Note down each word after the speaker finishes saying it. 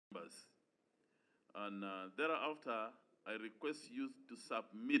And thereafter, I request you to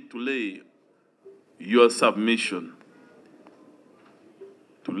submit, to lay your submission.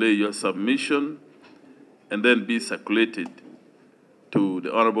 To lay your submission and then be circulated to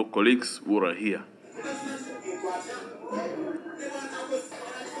the honorable colleagues who are here.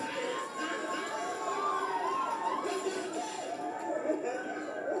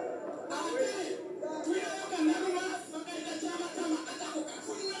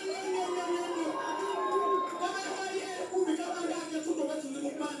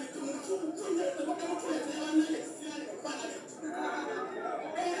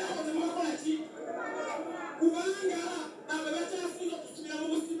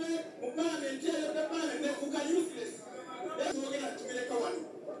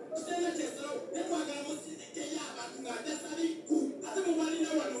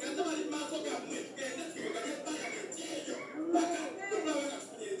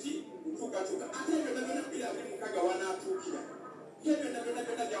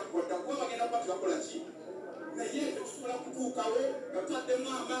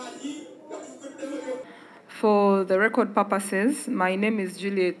 For the record purposes, my name is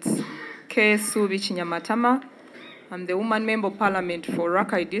Juliet K. Subi Kinyamatama. I'm the Woman Member of Parliament for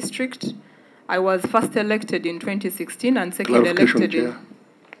Rakai District. I was first elected in 2016 and second elected in...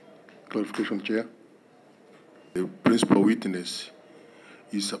 Clarification, Chair. The principal witness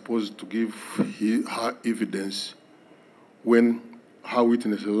is supposed to give her evidence when her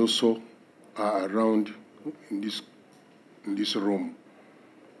witnesses also are around in this room.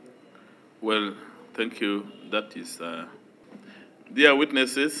 Well, thank you. That is, dear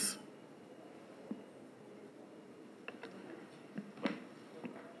witnesses,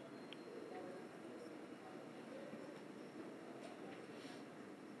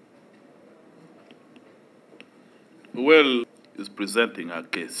 well is presenting her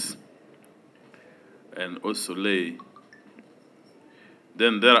case and also lay.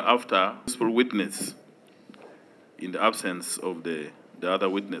 Then thereafter, principal witness in the absence of the other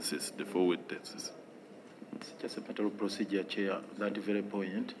witnesses, the 4 witnesses. It's just a matter of procedure, Chair, that very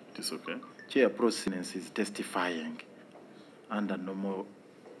point. It is okay. Chair, proceedings is testifying under normal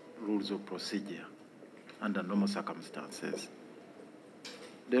rules of procedure, under normal circumstances.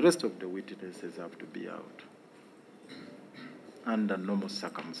 The rest of the witnesses have to be out under normal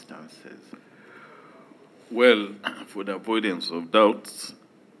circumstances. Well, for the avoidance of doubts,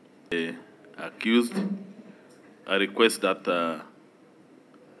 the accused, I request that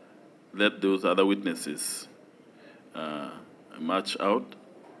let those other witnesses march out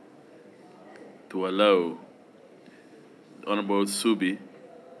to allow Honorable Subi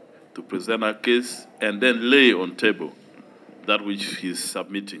to present her case and then lay on table that which he is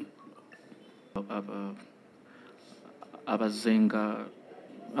submitting. Abazenga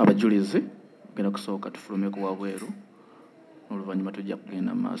abajulizi genda kusooka tufulume ku wabweru oluvannyuma tujja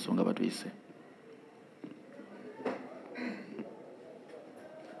kugenda mu maaso nga batuyise.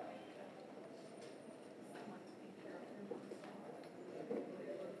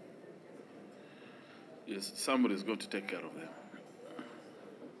 Yes, somebody is going to take care of them.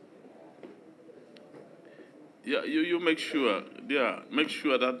 Yeah, you make sure, make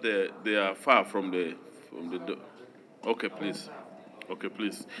sure that they are far from the door. Okay, please. Okay,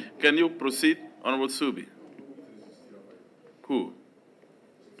 please. Can you proceed, Honorable Subi? Who?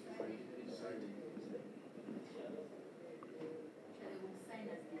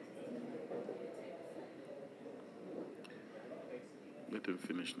 Let him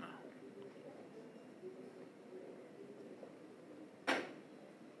finish now.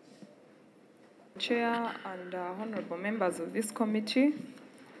 Chair and honorable members of this committee,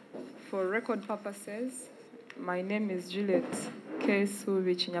 for record purposes, my name is Juliet K.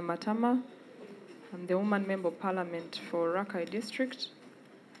 Subi Kinyamatama. I'm the Woman Member of Parliament for Rakai District.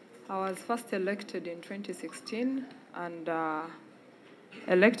 I was first elected in 2016 and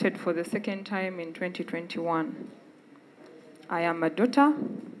elected for the second time in 2021. I am a daughter.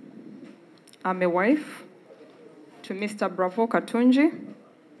 I'm a wife to Mr. Bravo Katunji,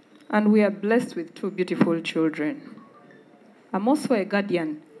 and we are blessed with 2 beautiful children. I'm also a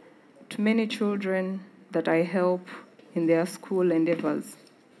guardian to many children that I help in their school endeavors.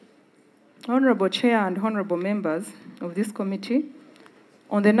 Honorable Chair and honorable members of this committee,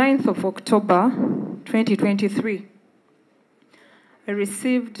 on the 9th of October 2023, I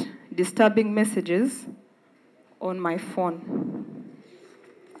received disturbing messages on my phone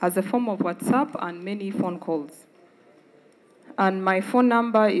as a form of WhatsApp and many phone calls. And my phone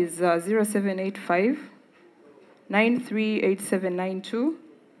number is 0785 938792.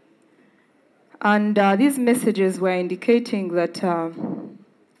 And these messages were indicating that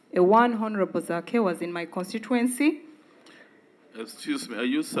one Honorable Zaake was in my constituency. Excuse me, are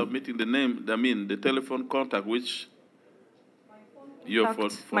you submitting the name, the telephone contact which your phone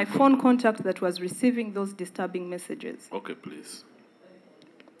My phone contact that was receiving those disturbing messages. Okay, please.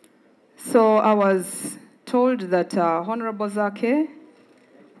 So I was told that Honorable Zaake,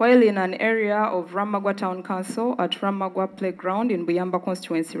 while in an area of Ramagwa Town Council at Ramagwa Playground in Buyamba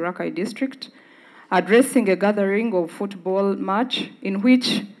Constituency, Rakai District, addressing a gathering of football match in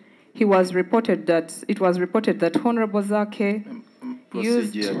which it was reported that Honorable Zaake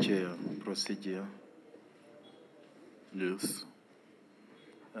Procedure, Chair. Procedure. Yes.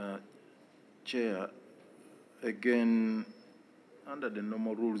 Chair, again, under the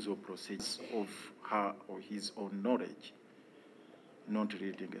normal rules of procedure of her or his own knowledge, not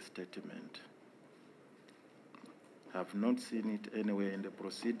reading a statement. Have not seen it anywhere in the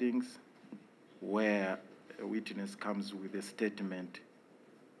proceedings where a witness comes with a statement,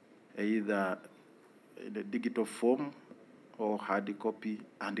 either in a digital form or hard copy,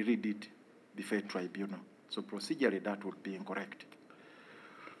 and read it before a tribunal. So procedurally, that would be incorrect.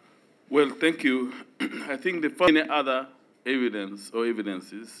 Well, thank you. I think the any other evidence or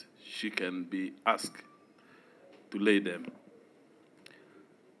evidences, she can be asked to lay them.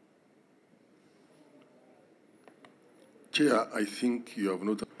 Chair, I think you have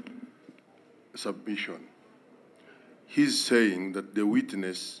not submission. He's saying that the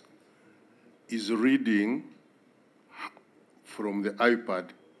witness is reading from the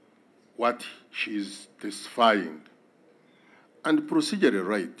iPad what she's testifying. And procedurally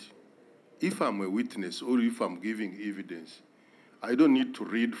right. If I'm a witness or if I'm giving evidence, I don't need to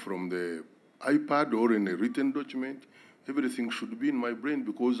read from the iPad or in a written document. Everything should be in my brain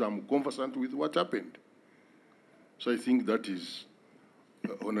because I'm conversant with what happened. So I think that is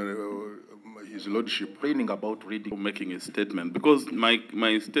his lordship. Complaining about reading or making a statement, because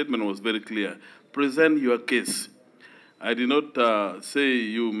my statement was very clear. Present your case. I did not say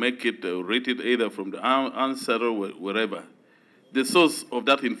you make it or read it either from the answer or wherever. The source of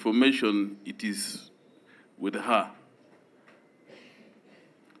that information, it is with her.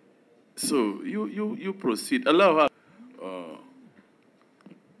 So you proceed. Allow her.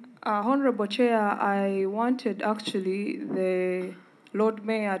 Honorable Chair, I wanted actually the Lord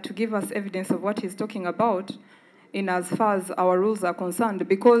Mayor to give us evidence of what he's talking about in as far as our rules are concerned,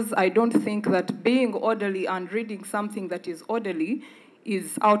 because I don't think that being orderly and reading something that is orderly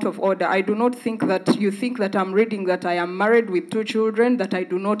is out of order. I do not think that you think that I'm reading that I am married with 2 children, that I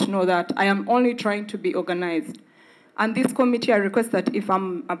do not know that. I am only trying to be organized. And this committee, I request that if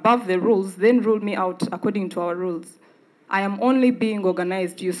I'm above the rules, then rule me out according to our rules. I am only being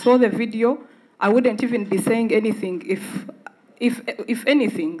organized. You saw the video. I wouldn't even be saying anything if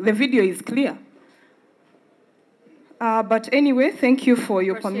anything. The video is clear. But anyway, thank you for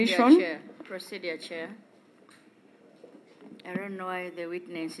your permission. Procedure, Chair. I don't know why the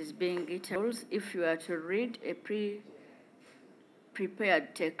witness is being rules. If you are to read a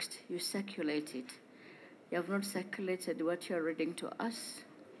prepared text, you circulate it. You have not circulated what you are reading to us.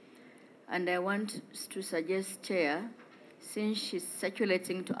 And I want to suggest, Chair, since she's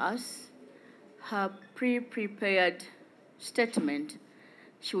circulating to us her prepared statement,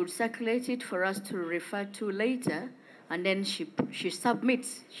 she would circulate it for us to refer to later, and then she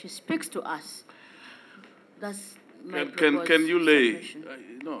submits, she speaks to us. That's my can you lay submission.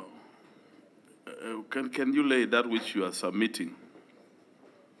 can you lay that which you are submitting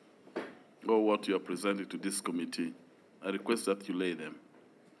or what you are presenting to this committee? I request that you lay them.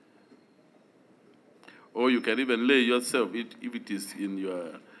 Or you can even lay yourself if it is in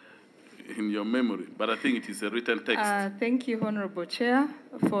your memory. But I think it is a written text. Thank you, Honorable Chair.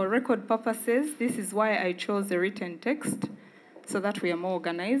 For record purposes, this is why I chose a written text, so that we are more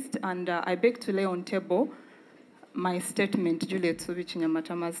organized. And I beg to lay on table my statement, Juliet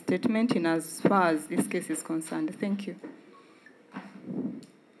Kinyamatama's statement, in as far as this case is concerned. Thank you.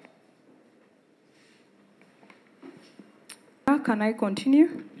 Can I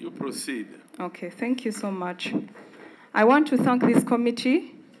continue? You proceed. Okay, thank you so much. I want to thank this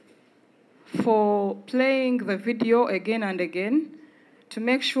committee for playing the video again and again to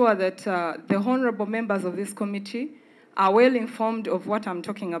make sure that the honorable members of this committee are well informed of what I'm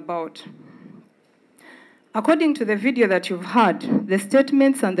talking about. According to the video that you've heard, the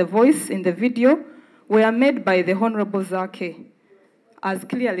statements and the voice in the video were made by the Honorable Zaake, as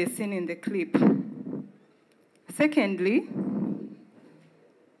clearly seen in the clip. Secondly,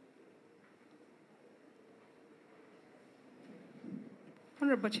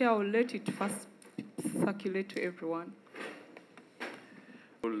 Honorable Chair, I will let it first circulate to everyone.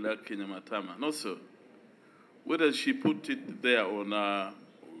 Kinyamatama. No, sir. Whether she put it there on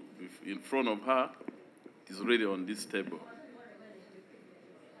in front of her. It is already on this table.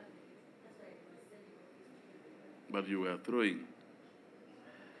 But you were throwing.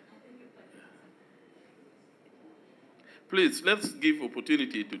 Please, let's give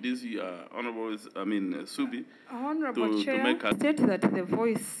opportunity to this Honorable, Subi, Honorable Chair, to make a... state that the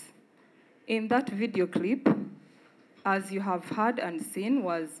voice in that video clip, as you have heard and seen,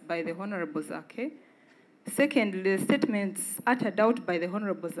 was by the Honorable Zaake. Secondly, the statements uttered out by the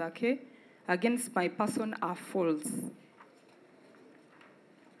Honorable Zaake against my person are false.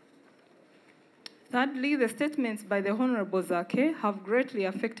 Thirdly, the statements by the Honorable Zaake have greatly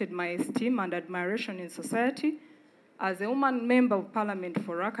affected my esteem and admiration in society as a woman member of Parliament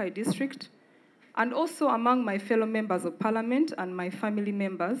for Rakai District, and also among my fellow members of Parliament and my family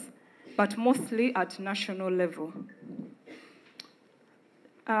members, but mostly at national level.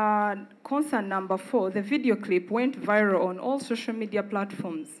 Concern number 4, the video clip went viral on all social media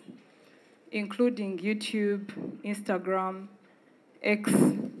platforms, including YouTube, Instagram, X,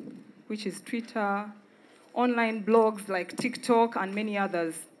 which is Twitter, online blogs like TikTok, and many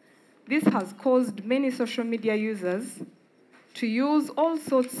others. This has caused many social media users to use all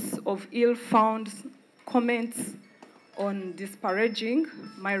sorts of ill-found comments on disparaging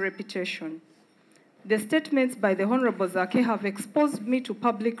my reputation. The statements by the Honorable Zaake have exposed me to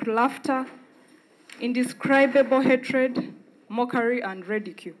public laughter, indescribable hatred, mockery, and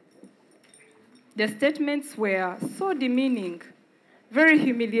ridicule. The statements were so demeaning, very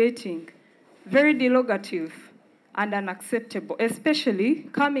humiliating, very derogative, and unacceptable, especially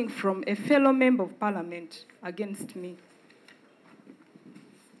coming from a fellow member of Parliament against me.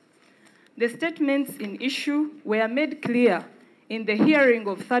 The statements in issue were made clear in the hearing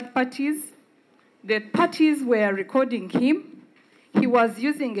of third parties. The parties were recording him. He was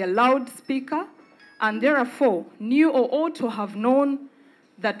using a loudspeaker, and therefore knew or ought to have known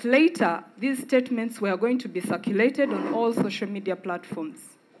that later these statements were going to be circulated on all social media platforms.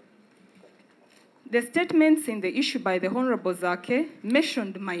 The statements in the issue by the Honorable Zaake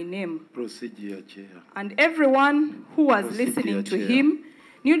mentioned my name. Procedure, Chair. And everyone who was listening to Chair. him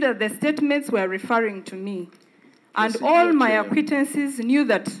knew that the statements were referring to me. And Procedure, all my Chair. acquaintances knew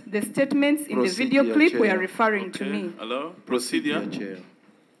that the statements in the video Procedure, clip Chair. were referring to me. Hello? Procedure? Chair.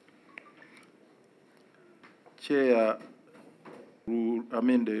 Chair,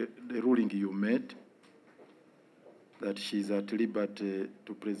 the ruling you made that she's at liberty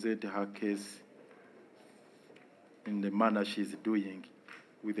to present her case in the manner she's doing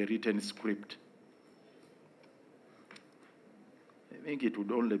with a written script. I think it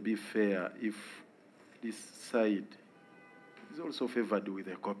would only be fair if this side is also favored with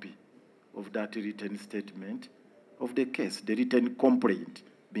a copy of that written statement of the case, the written complaint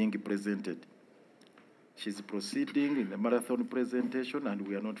being presented. She's proceeding in the marathon presentation, and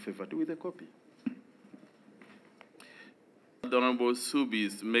we are not favored with a copy. The Honorable Subi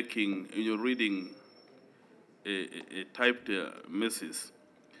is making, you're reading a typed message.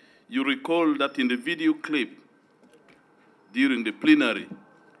 You recall that in the video clip during the plenary,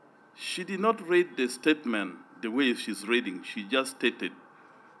 she did not read the statement the way she's reading. She just stated.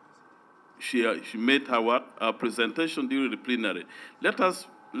 She made her what? Her presentation during the plenary. Let us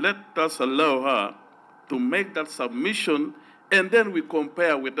allow her to make that submission, and then we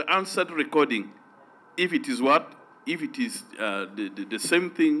compare with the answered recording. If it is what? If it is the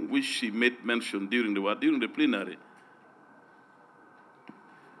same thing which she made mention during the what? During the plenary.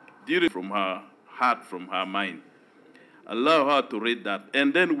 From her heart, from her mind. Allow her to read that,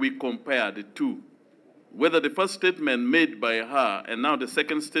 and then we compare the two. Whether the first statement made by her and now the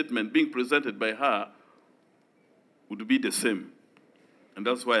second statement being presented by her would be the same. And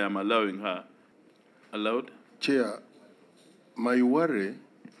that's why I'm allowing her. Allowed? Chair, my worry,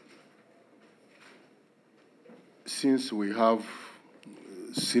 since we have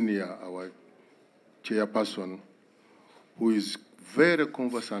senior, our chairperson, who is very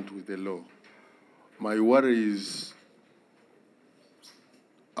conversant with the law, my worry is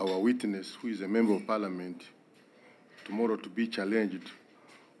our witness, who is a member of Parliament, tomorrow to be challenged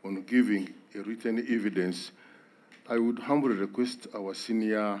on giving a written evidence. I would humbly request our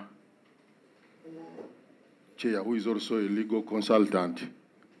senior chair, who is also a legal consultant,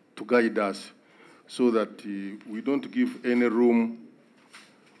 to guide us so that we don't give any room,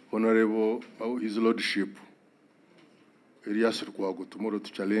 Honorable His Lordship, Eriasi Lukwago, tomorrow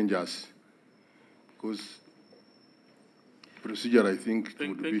to challenge us. Because procedure, I think,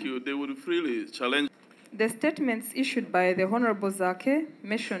 would be... Thank you. They would freely challenge. The statements issued by the Honorable Zaake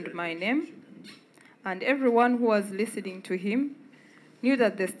mentioned my name, and everyone who was listening to him knew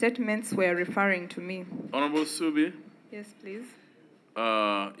that the statements were referring to me. Honorable Subi, Yes, please.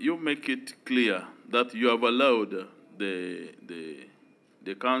 you make it clear that you have allowed the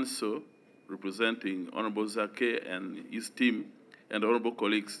council representing Honorable Zaake and his team and honorable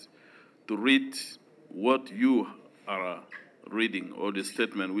colleagues to read what you are reading or the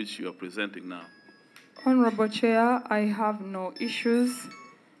statement which you are presenting now. Honorable Chair, I have no issues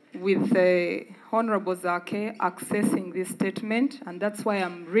with Honorable Zaake accessing this statement, and that's why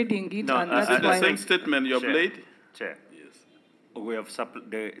I'm reading it. No, and that's Is it why the same statement you have Chair. laid? Chair. Yes. We have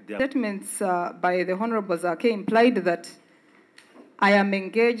the statements by the Honorable Zaake implied that I am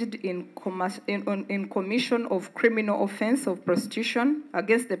engaged in commission of criminal offense of prostitution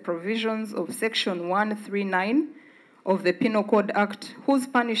against the provisions of Section 139 of the Penal Code Act, whose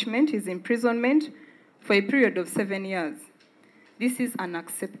punishment is imprisonment for a period of 7 years. This is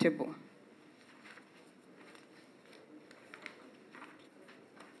unacceptable.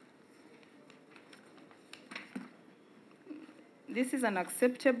 This is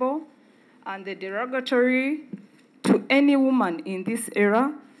unacceptable, and the derogatory to any woman in this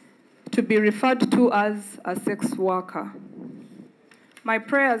era to be referred to as a sex worker. My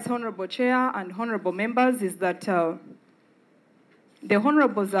prayer as Honorable Chair and Honorable Members is that the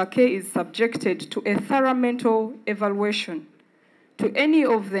Honorable Zaake is subjected to a thorough mental evaluation to any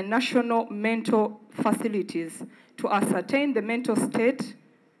of the national mental facilities to ascertain the mental state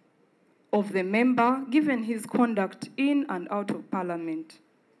of the member given his conduct in and out of Parliament.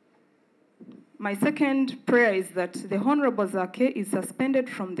 My second prayer is that the Honorable Zaake is suspended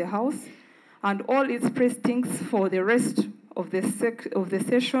from the House and all its precincts for the rest of the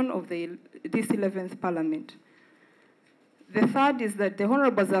session of this 11th Parliament. The third is that the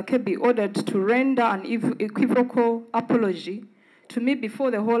Honorable Zaake be ordered to render an equivocal apology to me before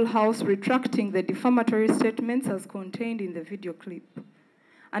the whole House, retracting the defamatory statements as contained in the video clip.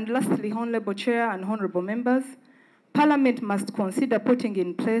 And lastly, Honorable Chair and Honorable Members, Parliament must consider putting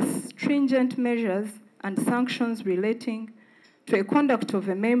in place stringent measures and sanctions relating to a conduct of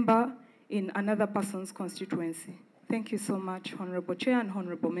a member in another person's constituency. Thank you so much, Honorable Chair and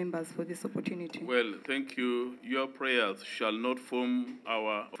Honorable Members, for this opportunity. Well, thank you. Your prayers shall not form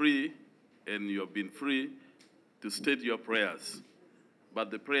our free, and you have been free to state your prayers. But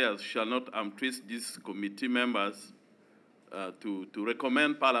the prayers shall not twist these committee members to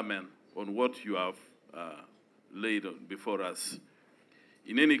recommend Parliament on what you have laid before us.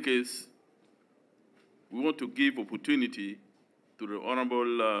 In any case, we want to give opportunity to the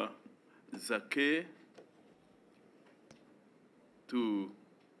Honorable Zaake to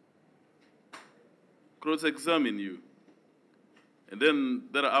cross-examine you. And then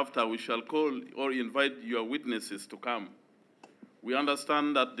thereafter, we shall call or invite your witnesses to come. We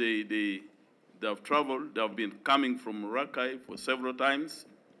understand that they have traveled, they have been coming from Rakai for several times,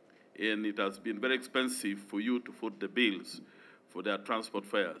 and it has been very expensive for you to foot the bills for their transport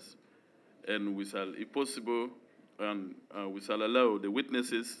fares. And we shall, if possible, we shall allow the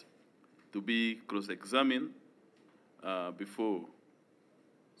witnesses to be cross-examined before,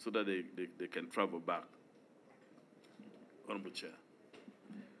 so that they can travel back. Honorable Chair.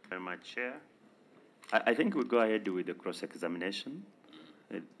 Very much, Chair. I think we'll go ahead with the cross-examination.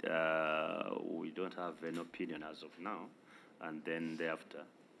 We don't have an opinion as of now, and then thereafter,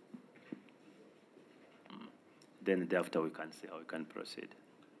 we can see how we can proceed.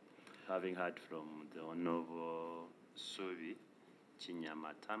 Having heard from the Honorable Suvi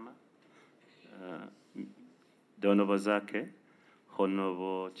Kinyamatama, the Honorable Zaake,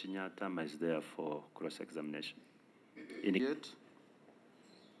 Honorable Kinyamatama is there for cross-examination.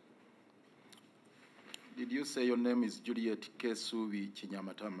 Did you say your name is Juliet K. Suvi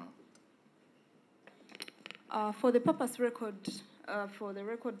Kinyamatama? For the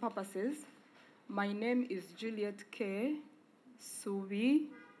record purposes, my name is Juliet K. Suvi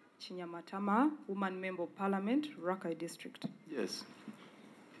Kinyamatama, Woman Member of Parliament, Rakai District. Yes.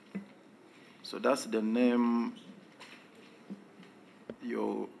 So that's the name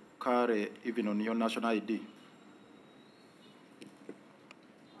you carry even on your national ID?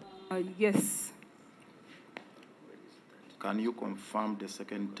 Yes. Can you confirm the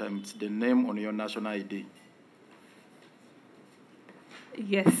second time it's the name on your national ID?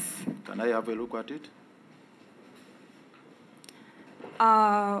 Yes. Can I have a look at it?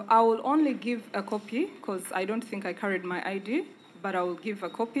 I will only give a copy because I don't think I carried my ID, but I will give a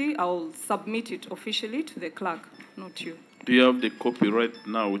copy. I will submit it officially to the clerk, not you. Do you have the copy right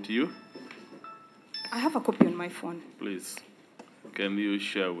now with you? I have a copy on my phone. Please, can you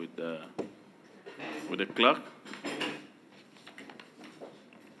share with the clerk?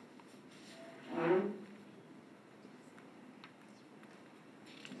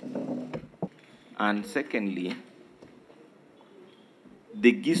 And secondly,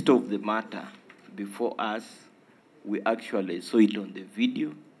 the gist of the matter before us, we actually saw it on the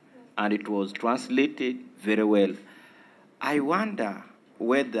video, and it was translated very well. I wonder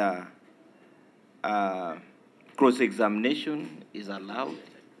whether cross-examination is allowed,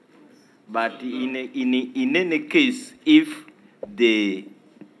 but in any case, if the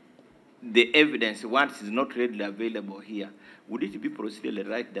evidence once is not readily available here, would it be procedurally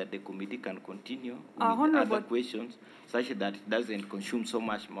right that the committee can continue with other questions such that it doesn't consume so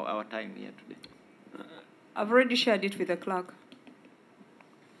much more our time here today? I've already shared it with the clerk.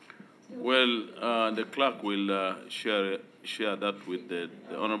 Well, the clerk will share that with the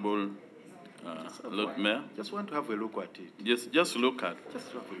Honorable Lord Mayor. Just want to have a look at it. Just look at.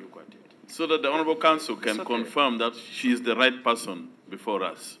 Just have a look at it. So that the Honorable Council can confirm that she is the right person before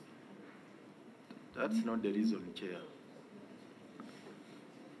us. That's not the reason, Chair.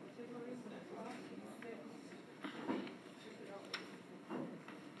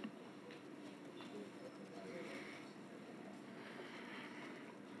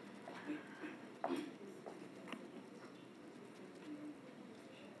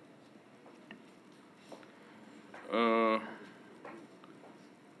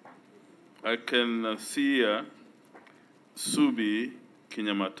 I can see Subi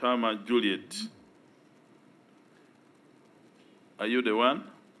Kinyamatama Juliet. Are you the one?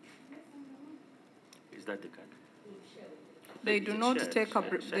 Is that the card? They do not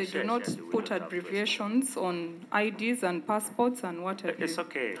put abbreviations on IDs and passports and what have you. It's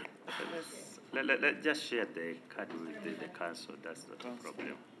okay. Let's just share the card with the council. That's not a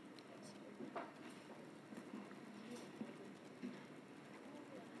problem.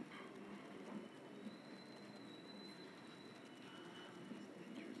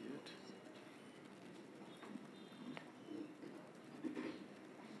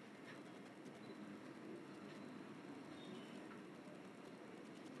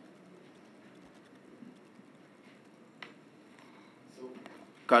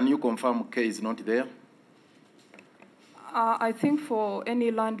 Can you confirm K is not there? I think for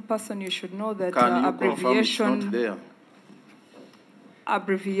any land person, you should know that Can you confirm it's not there?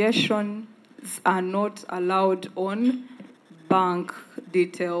 Abbreviations are not allowed on bank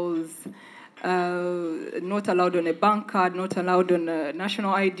details, not allowed on a bank card, not allowed on a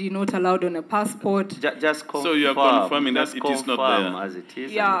national ID, not allowed on a passport. Just confirm. So you are confirming that it is not there? As it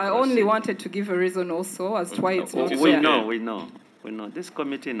is. Yeah, I only wanted to give a reason also as to why it's not We there. know, we know. We know. This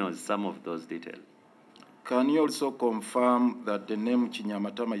committee knows some of those details. Can you also confirm that the name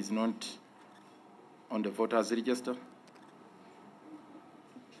Kinyamatama is not on the voters register?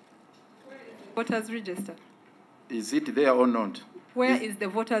 Voters register. Is it there or not? Where is the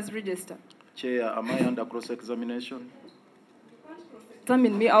voters register? Chair, am I under cross-examination?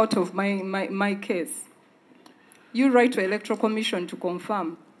 Examine me out of my case. You write to Electoral Commission to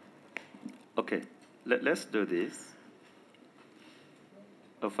confirm. Okay, let's do this.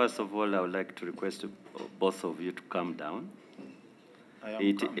 First of all, I would like to request both of you to calm down.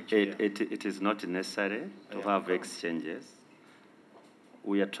 It is not necessary to have exchanges.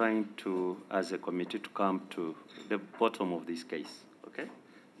 We are trying to, as a committee, to come to the bottom of this case, okay?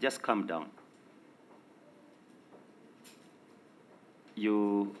 Just calm down.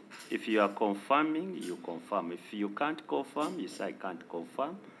 If you are confirming, you confirm. If you can't confirm, you say I can't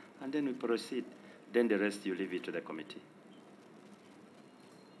confirm, and then we proceed. Then the rest you leave it to the committee.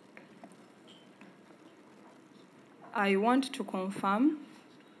 I want to confirm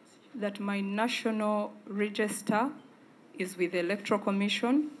that my national register is with the Electoral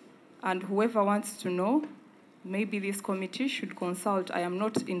Commission, and whoever wants to know, maybe this committee should consult. I am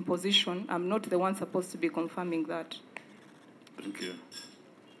not in position. I'm not the one supposed to be confirming that. Thank you.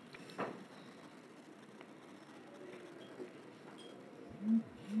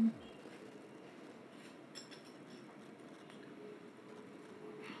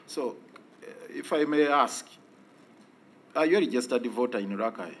 So, if I may ask, are you a registered voter in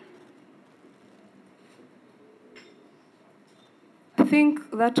Rakai? I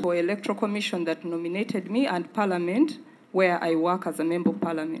think that was Electoral Commission that nominated me and Parliament, where I work as a member of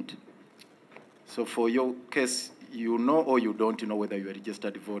Parliament. So for your case, you know or you don't know whether you're a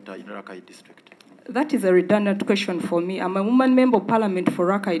registered voter in Rakai district? That is a redundant question for me. I'm a woman member of Parliament for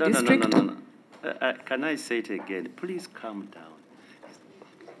Rakai district. No. Can I say it again? Please calm down.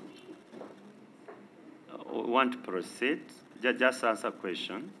 We want to proceed. Just answer a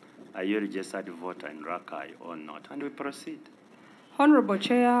question. Are you a registered voter in Rakai or not? And we proceed. Honorable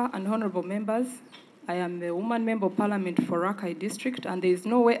Chair and honorable members, I am a woman member of Parliament for Rakai district, and there is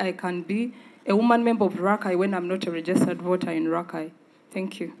no way I can be a woman member of Rakai when I'm not a registered voter in Rakai.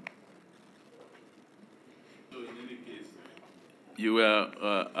 Thank you. You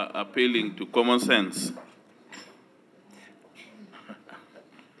were appealing to common sense.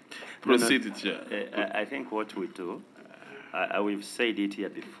 Proceed, Chair. I think what we do, we've said it here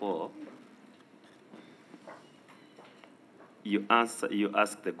before. You ask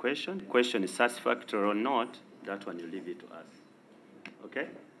the question. Question is satisfactory or not. That one you leave it to us. Okay?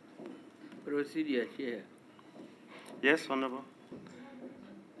 Procedure, Chair. Yes, Honorable.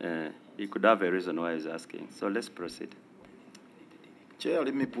 He could have a reason why he's asking. So let's proceed. Chair,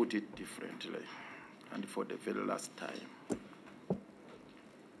 let me put it differently, and for the very last time.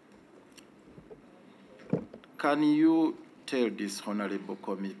 Can you tell this honorable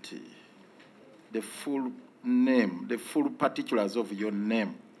committee the full name, the full particulars of your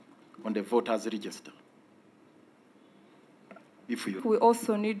name on the voters register? If you... We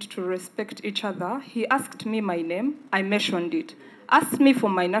also need to respect each other. He asked me my name, I mentioned it. Asked me for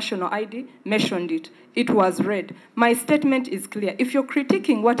my national ID, mentioned it. It was read. My statement is clear. If you're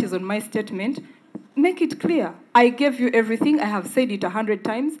critiquing what is on my statement, make it clear. I gave you everything. I have said it 100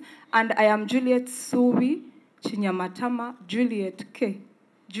 times. And I am Juliet Suwi Kinyamatama, Juliet K.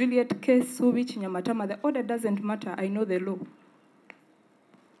 Juliet K. Suwi Kinyamatama. The order doesn't matter. I know the law.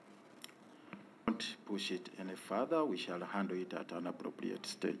 Don't push it any further. We shall handle it at an appropriate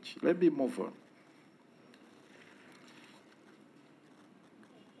stage. Let me move on.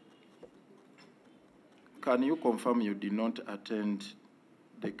 Can you confirm you did not attend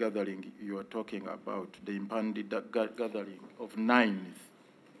the gathering you are talking about, the impanded gathering of 9th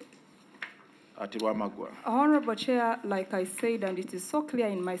at Rwamagwa? Honorable Chair, like I said, and it is so clear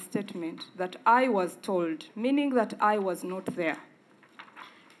in my statement, that I was told, meaning that I was not there.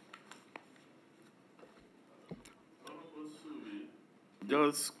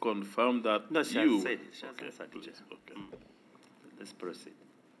 Just confirm that No, she you... has said it. She has Okay, answered it. please, okay. Let's proceed.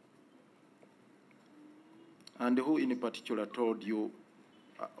 And who in particular told you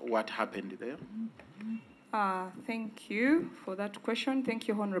what happened there? Thank you for that question. Thank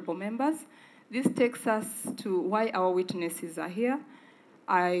you, honorable members. This takes us to why our witnesses are here.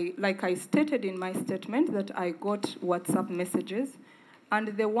 Like I stated in my statement, that I got WhatsApp messages,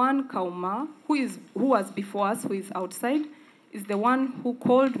 and the one Kauma, who was before us, who is outside, is the one who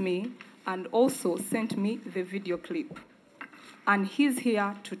called me and also sent me the video clip. And he's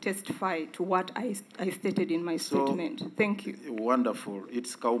here to testify to what I stated in my statement. Thank you. Wonderful.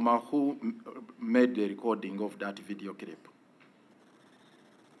 It's Kauma who made the recording of that video clip.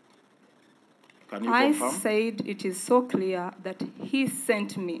 Can you confirm? I said it is so clear that he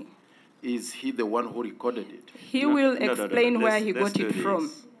sent me. Is he the one who recorded it? He will explain where he got it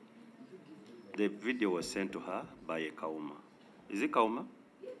from. The video was sent to her by a Kauma. Is it Kauma?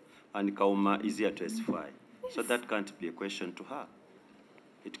 And Kauma is here to testify. So that can't be a question to her.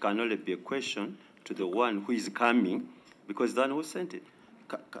 It can only be a question to the one who is coming, because the one who sent it.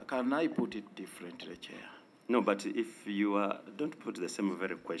 Can I put it differently, Chair? No, but if you are, don't put the same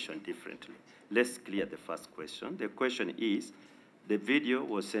very question differently. Let's clear the first question. The question is, the video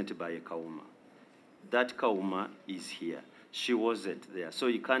was sent by a Kauma. That Kauma is here. She wasn't there. So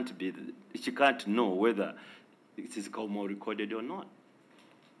you can't be, she can't know whether it is Kauma recorded or not.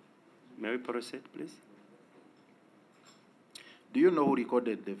 May we proceed, please? Do you know who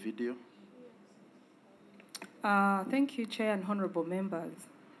recorded the video? Thank you, Chair and honorable members.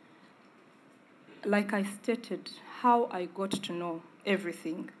 Like I stated, how I got to know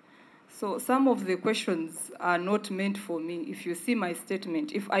everything. So some of the questions are not meant for me. If you see my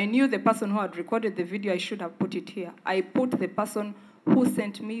statement, if I knew the person who had recorded the video, I should have put it here. I put the person who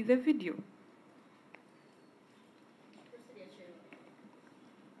sent me the video.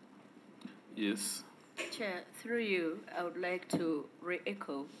 Yes. Chair, through you, I would like to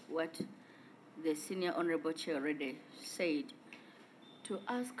re-echo what the Senior Honorable Chair already said, to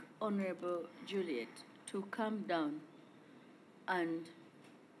ask Honorable Juliet to calm down and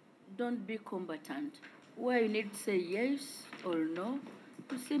don't be combatant. Where you need to say yes or no,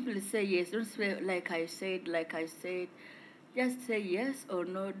 you simply say yes. Don't say like I said. Just say yes or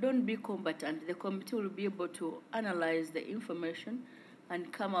no. Don't be combatant. The committee will be able to analyze the information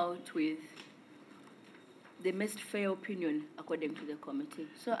and come out with the most fair opinion according to the committee.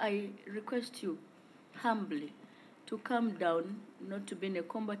 So I request you humbly to calm down, not to be in a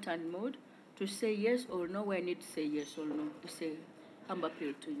combatant mode, to say yes or no where I need to say yes or no. To say humble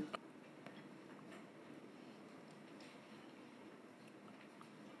appeal to you.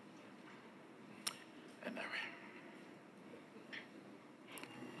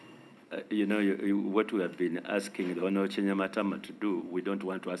 You know, what we have been asking the Honorable Kinyamatama to do, we don't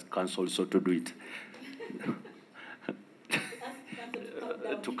want to ask council also to do it.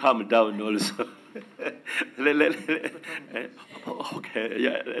 To calm down also. Okay,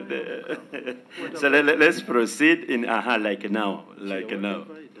 yeah. So let's proceed in like now, like now.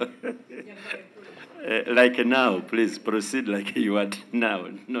 Like now, please proceed like you are now,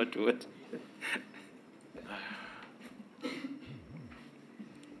 not what.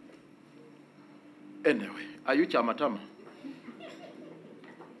 Anyway, are you Kinyamatama?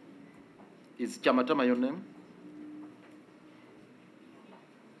 Is Kinyamatama your name?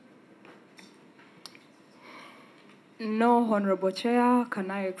 No, Honorable Chair.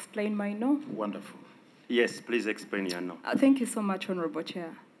 Can I explain my no? Wonderful. Yes, please explain your no. Thank you so much, Honorable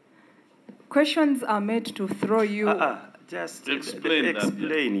Chair. Questions are made to throw you. Just Explain that,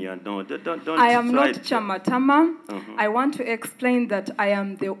 explain your no. Don't I am try not to- Kinyamatama. I want to explain that I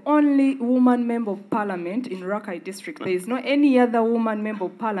am the only woman member of parliament in Rakai district. There is no any other woman member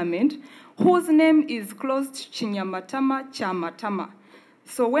of parliament whose name is closed Kinyamatama.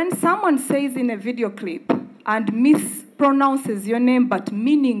 So when someone says in a video clip and mispronounces your name but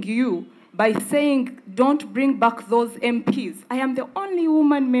meaning you by saying don't bring back those MPs, I am the only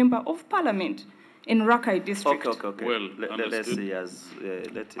woman member of parliament in Rakai district. Okay. Well, Let's understood. see as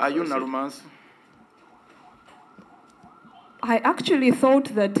let's Are you proceed. Narumans? I actually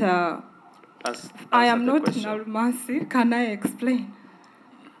thought that I am Answer the not question. Nalmasi. Can I explain?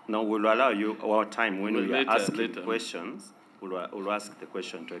 No, we'll allow you our time when Well, we are later, asking later. questions. We'll ask the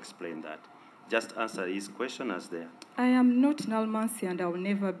question to explain that. Just answer his question as there. I am not Nalmasi and I will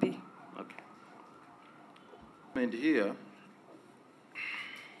never be. Okay. And here,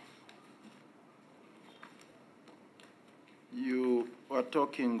 you are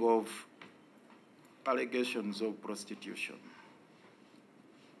talking of allegations of prostitution.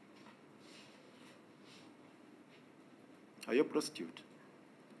 Are you a prostitute?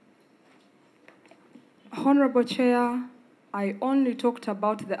 Honorable Chair, I only talked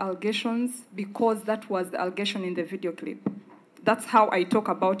about the allegations because that was the allegation in the video clip. That's how I talk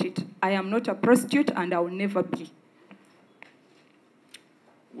about it. I am not a prostitute and I will never be.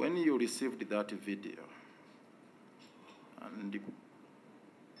 When you received that video and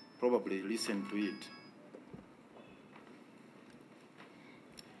probably listened to it,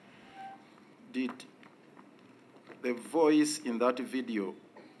 did the voice in that video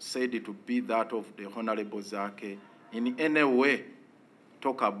said it to be that of the Honorable Zaake in any way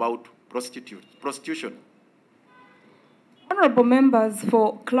talk about prostitution? Honorable members,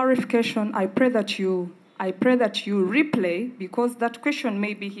 for clarification, I pray that you replay, because that question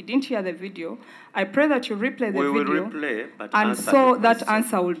maybe he didn't hear the video. I pray that you replay the We will video. replay, but and answer so the that question.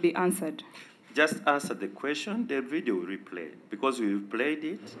 answer will be answered. Just answer the question, the video will replay. Because we've played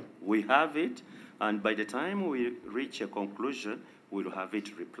it, we have it, and by the time we reach a conclusion, we'll have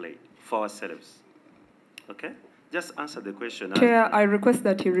it replayed for ourselves. Okay? Just answer the question. Chair, I request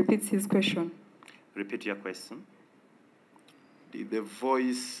that he repeats his question. Repeat your question. Did the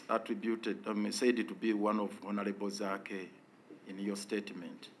voice attributed, said it to be one of Honorable Zaake in your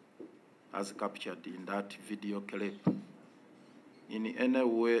statement, as captured in that video clip, in any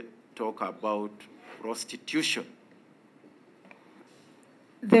way talk about prostitution?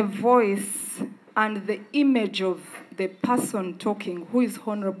 The voice and the image of the person talking, who is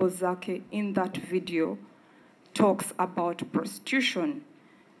Honorable Zaake in that video, talks about prostitution.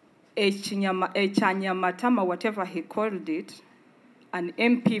 A Kinyamatama, whatever he called it, an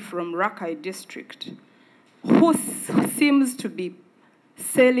MP from Rakai district, who seems to be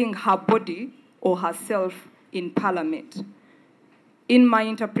selling her body or herself in parliament. In my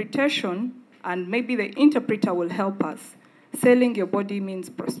interpretation, and maybe the interpreter will help us, selling your body means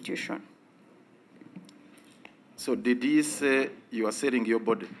prostitution. So did he say you are selling your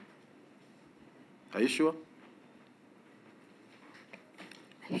body? Are you sure?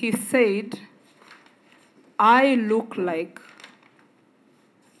 He said, I look like,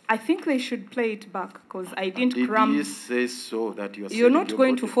 I think they should play it back because I didn't cram. Did he say so that you are You're selling not your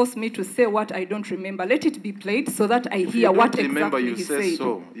going body? to force me to say what I don't remember. Let it be played so that I If hear you what don't remember, exactly you he say said.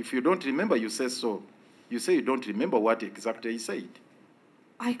 so. If you don't remember, you say so. You say you don't remember what exactly he said.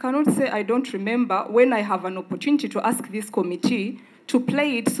 I cannot say I don't remember when I have an opportunity to ask this committee to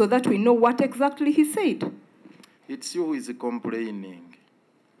play it so that we know what exactly he said. It's you who is complaining,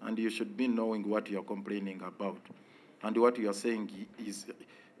 and you should be knowing what you are complaining about. And what you are saying is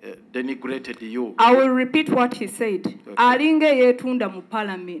denigrated you. I will repeat what he said. Alinge yetunda mu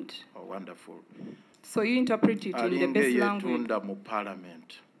parliament. Oh, wonderful. So you interpret it in the best language. Yetunda mu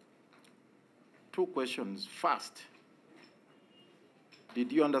parliament. Two questions. First,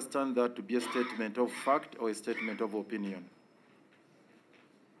 did you understand that to be a statement of fact or a statement of opinion?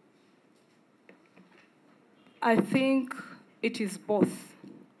 I think it is both.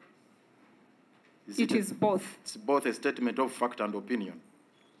 It is both. It's both a statement of fact and opinion.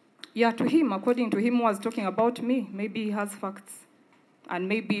 Yeah, to him, according to him, who was talking about me, maybe he has facts. And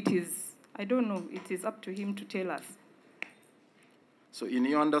maybe it is, I don't know, it is up to him to tell us. So in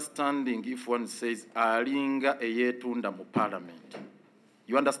your understanding, if one says, alinga eyetunda mu parliament,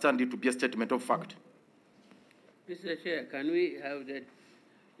 you understand it to be a statement of fact? Mr. Chair, can we have that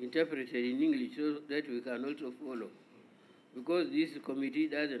interpreted in English so that we can also follow? Because this committee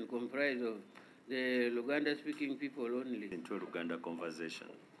doesn't comprise of the Luganda-speaking people only. Into a Luganda conversation.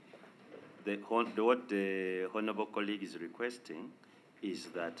 What the honorable colleague is requesting is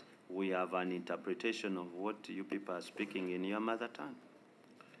that we have an interpretation of what you people are speaking in your mother tongue.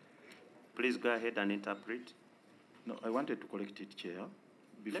 Please go ahead and interpret. No, I wanted to correct it, Chair.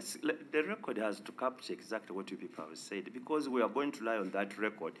 The record has to capture exactly what you people have said, because we are going to rely on that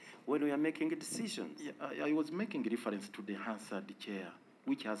record when we are making decisions. Yeah, I was making reference to the Hansard Chair,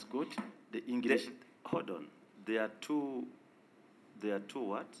 which has got the English. Hold on. There are two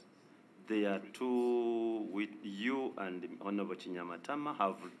what? There are two, with you and Honorable Kinyamatama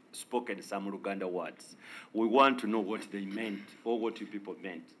have spoken some Luganda words. We want to know what they meant or what you people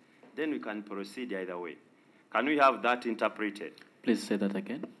meant. Then we can proceed either way. Can we have that interpreted? Please say that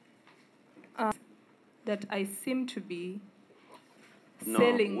again. That I seem to be No,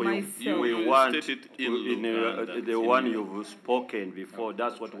 selling we myself. want state it in the one you've spoken before.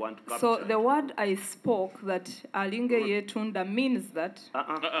 That's what we want to capture. So the word I spoke, that alinge yetunda, means that.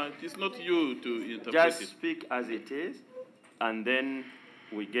 It's not you to interpret Just it. speak as it is, and then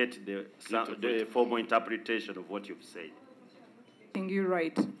we get the formal interpretation of what you've said. You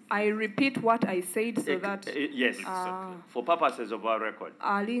right. I repeat what I said so that. Yes, for purposes of our record.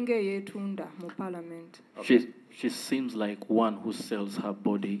 Alinge yetunda mu parliament. Okay. She seems like one who sells her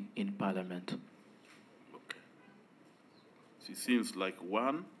body in parliament. Okay. She seems like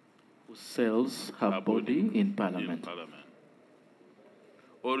one who sells her body in parliament.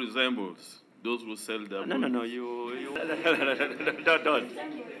 Or resembles those who sell their body. No, you don't.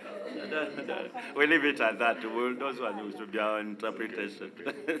 We leave it at that. Those ones will be our interpretation.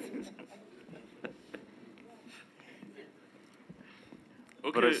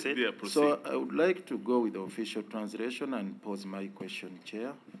 Okay, proceed. Proceed. So I would like to go with the official translation and pose my question,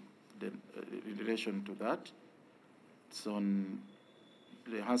 Chair. Then, in relation to that, it's on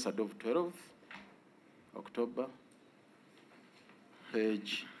the Hansard of 12th October,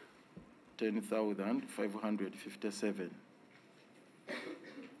 page 10,557.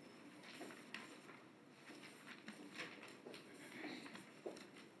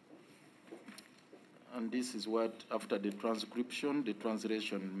 And this is what, after the transcription, the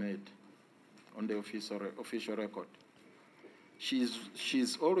translation made on the official record.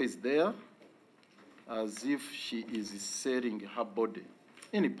 She's always there as if she is selling her body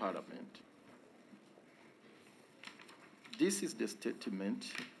in parliament. This is the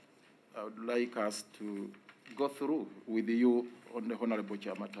statement I would like us to go through with you on the Honorable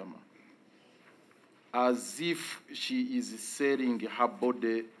Kinyamatama. As if she is selling her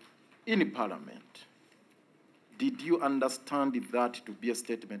body in parliament. Did you understand that to be a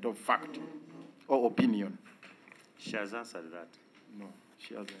statement of fact or opinion? She has answered that. No,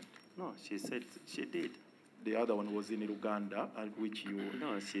 she hasn't. No, she said she did. The other one was in Uganda, and which you...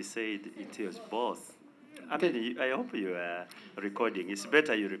 No, she said it was both. I mean, I hope you are recording. It's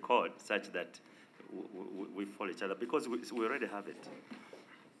better you record such that we follow each other, because we already have it.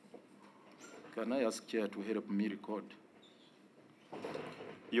 Can I ask Chair to help me record?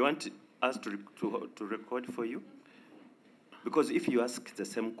 You want us to record for you? Because if you ask the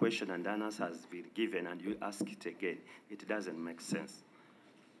same question and an answer has been given and you ask it again, it doesn't make sense.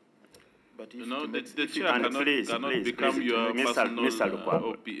 But you know, the chair cannot become your personal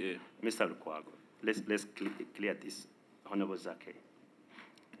OPA. Mr. Lukwago, let's clear this. Honorable Zaake,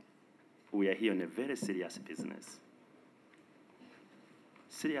 we are here on a very serious business.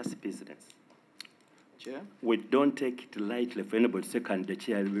 Serious business. Chair? We don't take it lightly for anybody to say, can the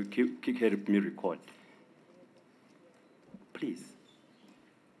chair will help me record? Please.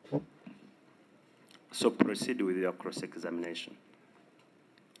 So proceed with your cross-examination.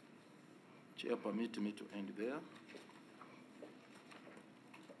 Chair, permit me to end there.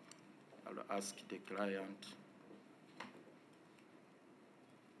 I'll ask the client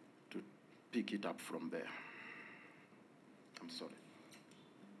to pick it up from there. I'm sorry.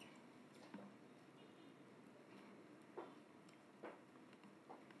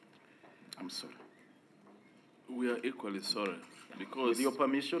 I'm sorry. We are equally sorry, because with your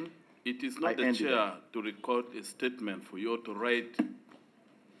permission, it is not the chair to record a statement for you to write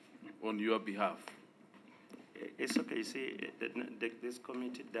on your behalf. It's okay. You see, this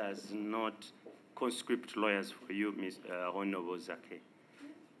committee does not conscript lawyers for you, Ms. Honorable Zaake.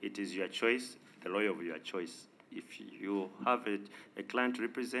 It is your choice, the lawyer of your choice. If you have a client to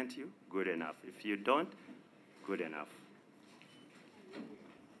represent you, good enough. If you don't, good enough.